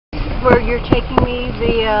where you're taking me,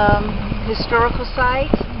 the historical site?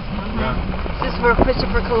 Yeah. Is this where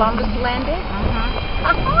Christopher Columbus landed?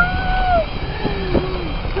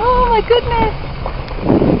 Oh my goodness!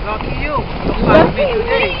 Lucky you. Lucky Me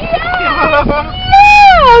today. me,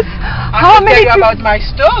 yes! I can tell you about my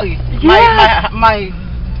story. Yes.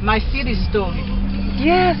 My city story.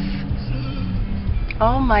 Yes.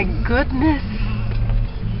 Oh my goodness.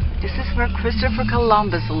 This is where Christopher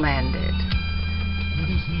Columbus landed.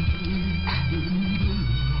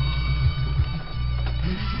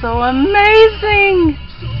 So amazing.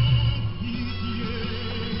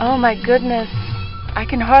 Oh my goodness. I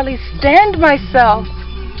can hardly stand myself.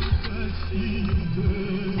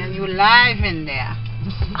 And you live in there.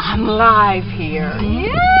 I'm live here.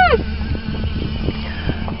 Yes.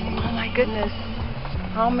 Oh my goodness.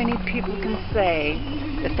 How many people can say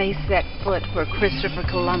that they set foot where Christopher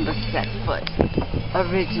Columbus set foot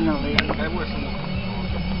originally?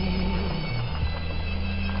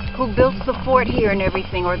 Who built the fort here and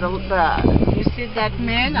everything, or the You see that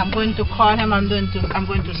man? I'm going to call him. I'm going to speak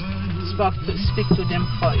to them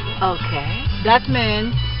for you. Okay. That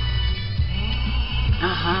man,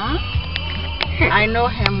 I know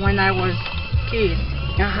him when I was kid.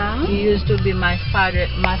 He used to be my father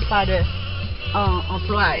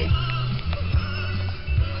employee.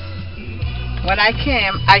 When I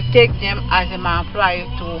came, I take them as my employee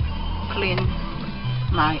to clean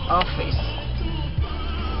my office.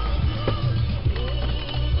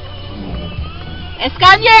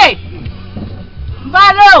 Escalier!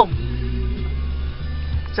 Balo!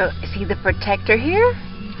 So is he the protector here?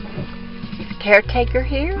 He's the caretaker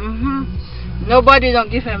here? Nobody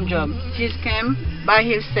don't give him job. He came by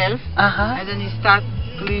himself and then he start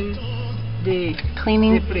cleaning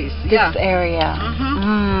Cleaning the place. this area.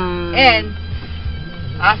 And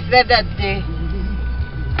after that,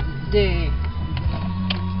 the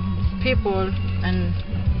people and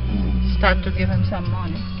start to give him some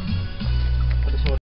money.